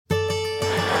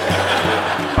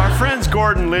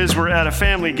Gord and Liz were at a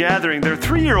family gathering. Their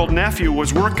 3-year-old nephew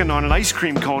was working on an ice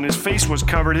cream cone. His face was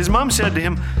covered. His mom said to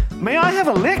him, "May I have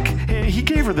a lick?" He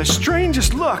gave her the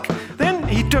strangest look. Then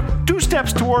he took 2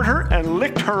 steps toward her and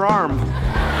licked her arm.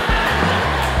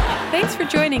 Thanks for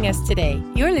joining us today.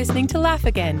 You're listening to Laugh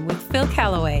Again with Phil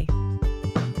Callaway.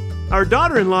 Our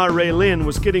daughter-in-law, Raylyn,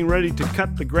 was getting ready to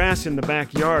cut the grass in the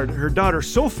backyard. Her daughter,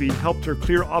 Sophie, helped her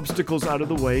clear obstacles out of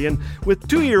the way, and with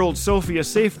 2-year-old Sophie a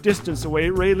safe distance away,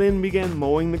 Raylyn began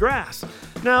mowing the grass.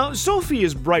 Now, Sophie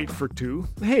is bright for 2.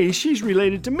 Hey, she's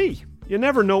related to me. You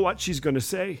never know what she's going to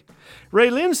say.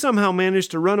 Raylyn somehow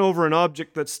managed to run over an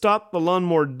object that stopped the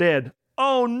lawnmower dead.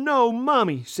 "Oh no,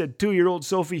 Mommy," said 2-year-old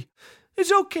Sophie.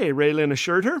 "It's okay," Raylyn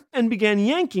assured her, and began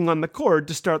yanking on the cord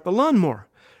to start the lawnmower.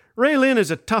 Raylyn is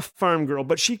a tough farm girl,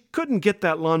 but she couldn't get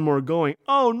that lawnmower going.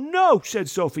 "Oh no," said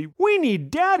Sophie, "we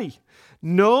need Daddy."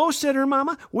 "No," said her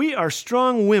mama, "we are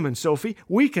strong women, Sophie.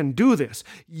 We can do this."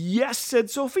 "Yes," said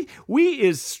Sophie, "we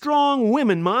is strong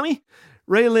women, Mommy."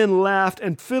 Raylyn laughed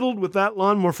and fiddled with that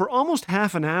lawnmower for almost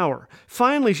half an hour.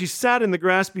 Finally, she sat in the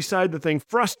grass beside the thing,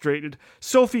 frustrated.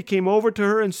 Sophie came over to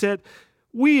her and said,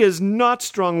 "We is not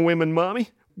strong women, Mommy.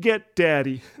 Get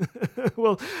Daddy."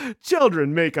 Well,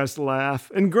 children make us laugh,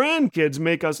 and grandkids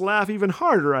make us laugh even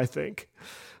harder, I think.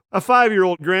 A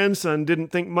 5-year-old grandson didn't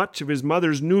think much of his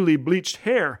mother's newly bleached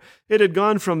hair. It had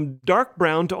gone from dark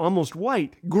brown to almost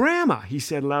white. "Grandma," he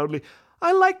said loudly,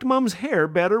 "I liked Mom's hair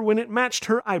better when it matched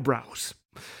her eyebrows."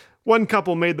 One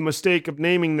couple made the mistake of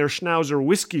naming their schnauzer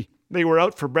Whiskey. They were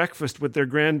out for breakfast with their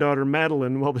granddaughter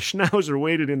Madeline while the schnauzer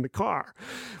waited in the car.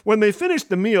 When they finished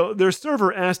the meal, their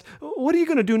server asked, "What are you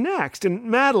going to do next?" And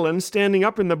Madeline, standing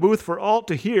up in the booth for all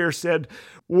to hear, said,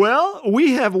 "Well,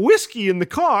 we have whiskey in the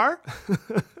car."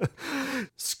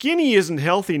 "Skinny isn't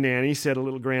healthy, Nanny," said a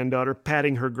little granddaughter,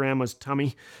 patting her grandma's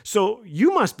tummy. "So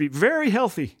you must be very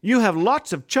healthy. You have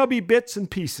lots of chubby bits and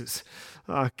pieces."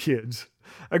 Kids.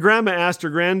 A grandma asked her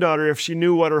granddaughter if she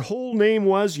knew what her whole name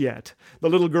was yet. The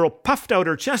little girl puffed out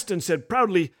her chest and said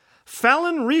proudly,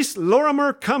 "Fallon Reese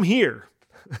Lorimer, come here."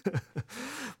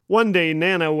 One day,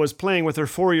 Nana was playing with her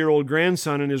 4-year-old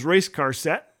grandson in his race car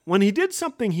set. When he did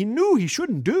something he knew he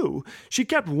shouldn't do, she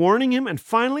kept warning him and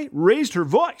finally raised her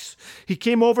voice. He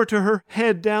came over to her,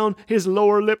 head down, his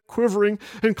lower lip quivering,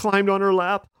 and climbed on her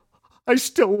lap. "I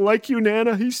still like you,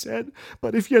 Nana," he said,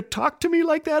 "but if you talk to me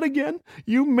like that again,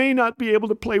 you may not be able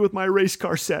to play with my race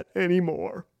car set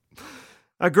anymore."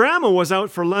 A grandma was out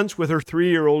for lunch with her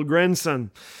 3-year-old grandson.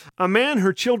 A man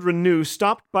her children knew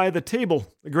stopped by the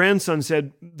table. The grandson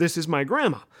said, "This is my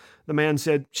grandma." The man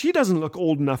said, "She doesn't look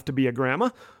old enough to be a grandma."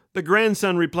 The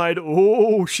grandson replied,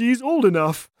 "Oh, she's old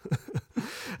enough."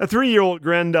 A 3-year-old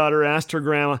granddaughter asked her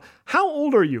grandma, "How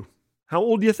old are you?" "How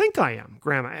old do you think I am?"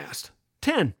 Grandma asked.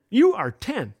 10. "You are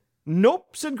 10.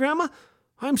 "Nope," said Grandma.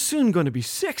 "I'm soon going to be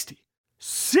 60.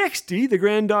 "60? The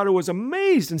granddaughter was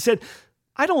amazed and said,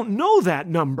 "I don't know that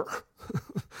number."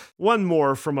 One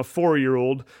more from a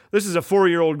 4-year-old. This is a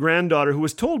 4-year-old granddaughter who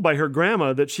was told by her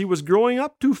grandma that she was growing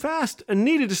up too fast and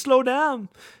needed to slow down.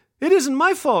 "It isn't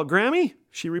my fault, Grammy,"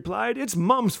 she replied. "It's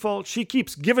Mom's fault. She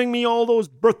keeps giving me all those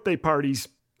birthday parties."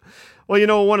 Well, you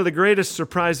know, one of the greatest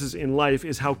surprises in life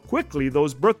is how quickly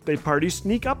those birthday parties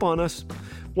sneak up on us.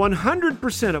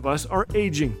 100% of us are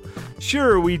aging.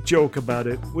 Sure, we joke about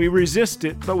it, we resist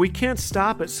it, but we can't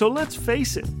stop it, so let's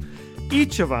face it.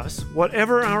 Each of us,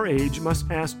 whatever our age,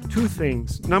 must ask 2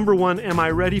 things. Number 1, am I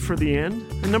ready for the end?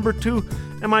 And number 2,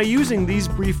 am I using these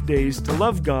brief days to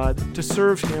love God, to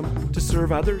serve Him, to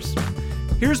serve others?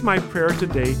 Here's my prayer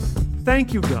today.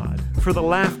 Thank you, God, for the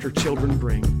laughter children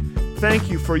bring.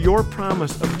 Thank you for your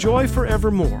promise of joy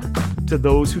forevermore to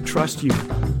those who trust you.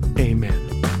 Amen.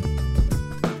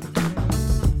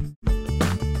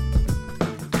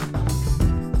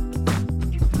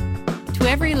 To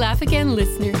every Laugh Again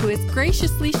listener who has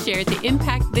graciously shared the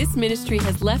impact this ministry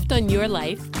has left on your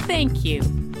life, thank you.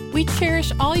 We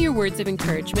cherish all your words of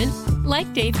encouragement.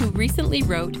 Like Dave, who recently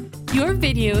wrote, "Your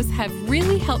videos have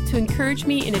really helped to encourage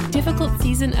me in a difficult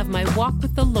season of my walk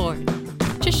with the Lord."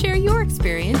 To share your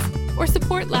experience or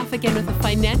support Laugh Again with a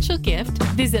financial gift,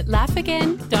 visit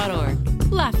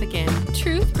laughagain.org. Laugh Again.